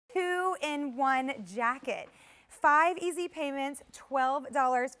all-in-one jacket. 5 easy payments,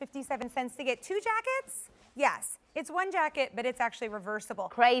 $12.57 to get 2 jackets. Yes, it's one jacket, but it's actually reversible.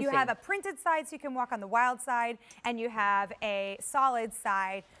 Crazy. You have a printed side so you can walk on the wild side, and you have a solid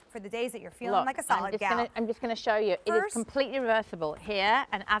side for the days that you're feeling like a solid gal. I'm just going to show you. It is completely reversible here,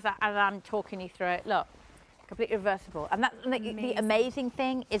 and as I'm talking you through it, look. Completely reversible, and that's the amazing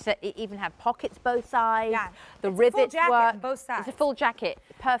thing is that it even have pockets both sides. Yeah, the rivets work. On both sides. It's a full jacket,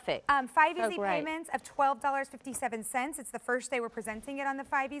 perfect. 5 easy payments of $12.57. It's the first day we're presenting it on the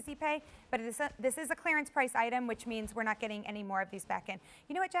 5 easy pay, but this is a clearance price item, which means we're not getting any more of these back in.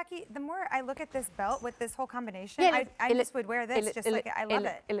 You know what, Jackie? The more I look at this belt with this whole combination, I just would wear this. I love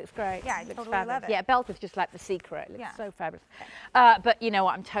it. It looks great. Yeah, I totally love it. Yeah, belt is just like the secret. It looks so fabulous. But you know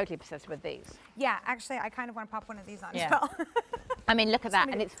what? I'm totally obsessed with these. Yeah, actually, I kind of want to pop one of these on as well. I mean, look at that,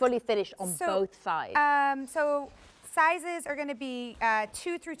 and it's fully finished on both sides. So sizes are going to be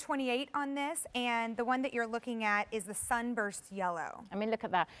 2 through 28 on this, and the one that you're looking at is the Sunburst Yellow. I mean, look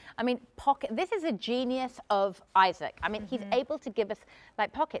at that. I mean, pocket. This is a genius of Isaac. I mean, he's able to give us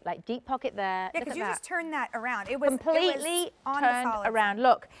like pocket, like deep pocket there. Yeah, because you just turned that around. It was completely on turned the solid around. side.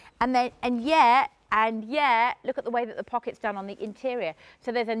 Look, and yet, look at the way that the pocket's done on the interior.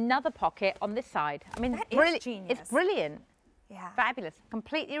 So there's another pocket on this side. I mean, that is genius. It's brilliant. Yeah. Fabulous.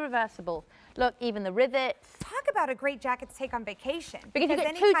 Completely reversible. Look, even the rivets. Talk about a great jacket to take on vacation. Because you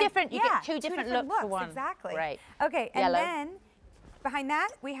get two different looks for one. Exactly. Right. Okay, and then behind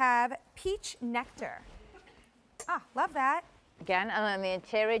that we have Peach Nectar. Ah, love that. Again, and then the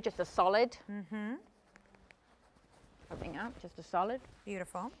interior, just a solid. Coming up, just a solid.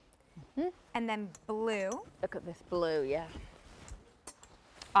 Beautiful. And then blue. Look at this blue, yeah.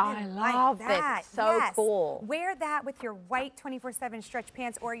 I love this. It's so cool. Wear that with your white 24/7 stretch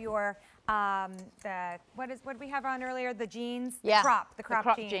pants or your what did we have on earlier? The jeans. Yeah. The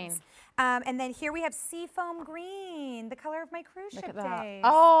crop jeans. And then here we have seafoam green, the color of my cruise ship days.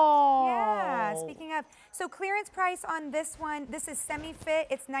 Oh. Yeah. Speaking of, so clearance price on this one. This is semi-fit.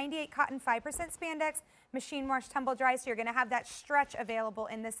 It's 98 cotton, 5% spandex, machine wash, tumble dry. So you're going to have that stretch available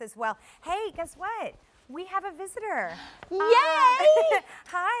in this as well. Hey, guess what? We have a visitor. Yay!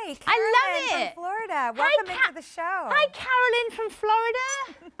 Hi, Carolyn. I love it. From Florida. Welcome into the show. Hi, Carolyn from Florida.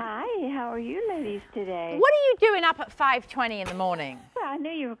 Hi, how are you ladies today? What are you doing up at 5:20 in the morning? Well, I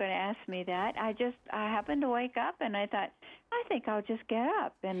knew you were going to ask me that. I happened to wake up and I thought, I think I'll just get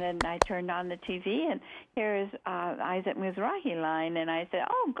up. And then I turned on the TV and here is Isaac Mizrahi line. And I said,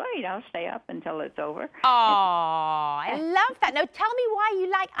 oh, great, I'll stay up until it's over. Oh, I love that. Now, tell me why you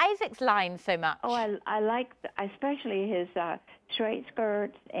like Isaac's line so much. Oh, I like especially his straight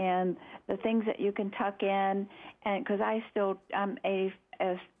skirts and the things that you can tuck in. And because I'm 80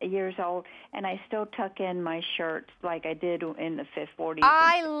 years old, and I still tuck in my shirts like I did in the 40s.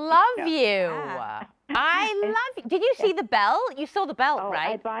 I love you. Yeah. I love you. Did you see the belt? You saw the belt,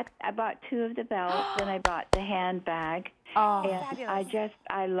 right? I bought 2 of the belts, and I bought the handbag. Oh, and fabulous.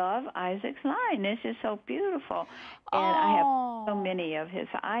 I love Isaac's line. It's just so beautiful. And I have so many of his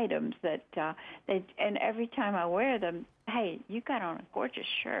items that and every time I wear them, hey, you got on a gorgeous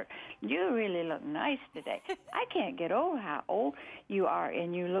shirt. You really look nice today. I can't get over how old you are,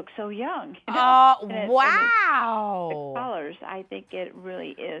 and you look so young. Oh, wow. The colors, I think it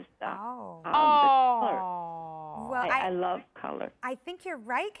really is the color. Well, I love color. I think you're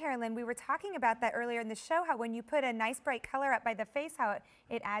right, Carolyn. We were talking about that earlier in the show, how when you put a nice bright color up by the face, how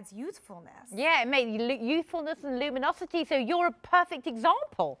it adds youthfulness. Yeah, it made youthfulness and luminosity, so you're a perfect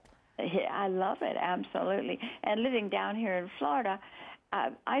example. Yeah, I love it, absolutely. And living down here in Florida,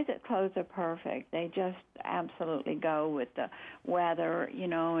 Isaac clothes are perfect. They just absolutely go with the weather, you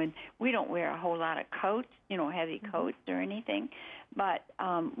know, and we don't wear a whole lot of coats, you know, heavy coats or anything, but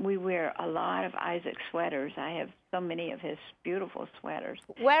we wear a lot of Isaac sweaters. I have so many of his beautiful sweaters.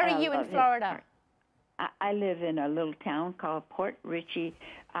 Where are you in Florida? I live in a little town called Port Richey,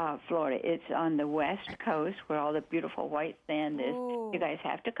 Florida. It's on the west coast where all the beautiful white sand is. You guys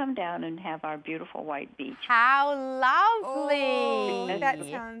have to come down and have our beautiful white beach. How lovely. Oh, that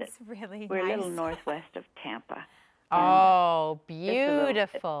sounds really nice. We're a little northwest of Tampa. Oh,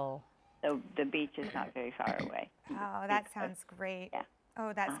 beautiful. The beach is not very far away. Oh, that sounds great. Yeah.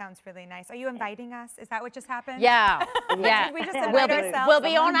 Oh, that sounds really nice. Are you inviting us? Is that what just happened? Yeah. Yeah. Did we just invite ourselves? We'll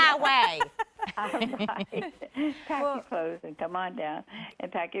be on our way. All right. Pack your clothes and come on down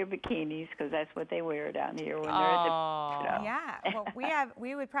and pack your bikinis because that's what they wear down here when they're at the. Yeah. Well,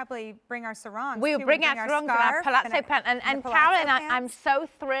 we would probably bring our sarongs. We would bring our sarongs and our palazzo pants. And Carolyn, I'm so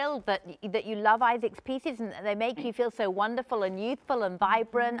thrilled that you love Isaac's pieces and they make you feel so wonderful and youthful and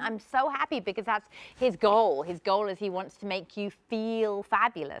vibrant. I'm so happy because that's his goal. His goal is he wants to make you feel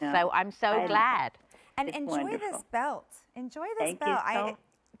fabulous. So I'm so glad. And enjoy this belt. Enjoy this belt.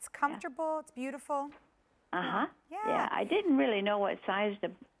 It's comfortable. It's beautiful. Yeah, I didn't really know what size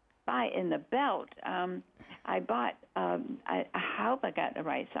to buy in the belt. I bought, I hope I got the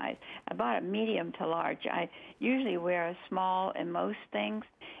right size. I bought a medium to large. I usually wear a small in most things,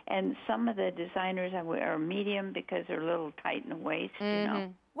 and some of the designers I wear are medium because they're a little tight in the waist, you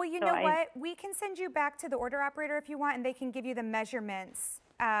know. Well, you know what? We can send you back to the order operator if you want, and they can give you the measurements.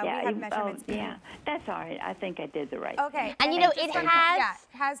 We have measurements. Yeah, that's all right. I think I did the right thing. And you know, it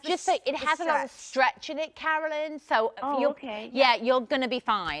has a lot of stretch in it, Carolyn. So you're going to be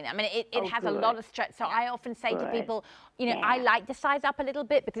fine. I mean, it has a lot of stretch. So I often say to people, you know, I like to size up a little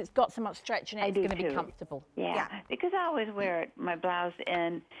bit because it's got so much stretch in it. It's going to be comfortable. Yeah, because I always wear my blouse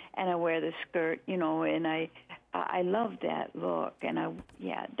in and I wear the skirt, you know, and I love that look, and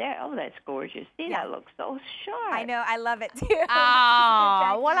that's gorgeous. See, that looks so sharp. I know, I love it too.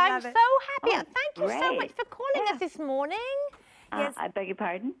 Oh, well, I'm so happy. Thank you so much for calling us this morning. Yes. I beg your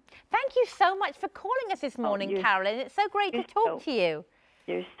pardon? Thank you so much for calling us this morning, Carolyn. It's so great to talk to you.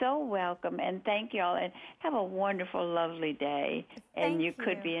 You're so welcome, and thank you all, and have a wonderful, lovely day. And you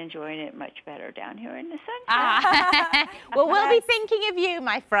could be enjoying it much better down here in the sunshine. Well, we'll be thinking of you,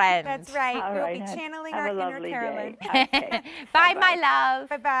 my friend. That's right. We'll be channeling our inner Carolyn. Okay. Bye, my love.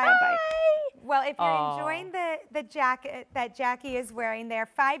 Bye-bye. Bye-bye. Well, if you're enjoying the jacket that Jackie is wearing there,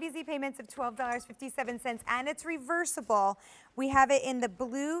 5 easy payments of $12.57, and it's reversible. We have it in the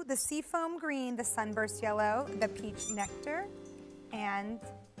blue, the seafoam green, the sunburst yellow, the peach nectar, and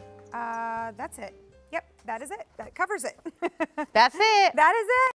that's it. Yep, that is it. That covers it. That's it. That is it.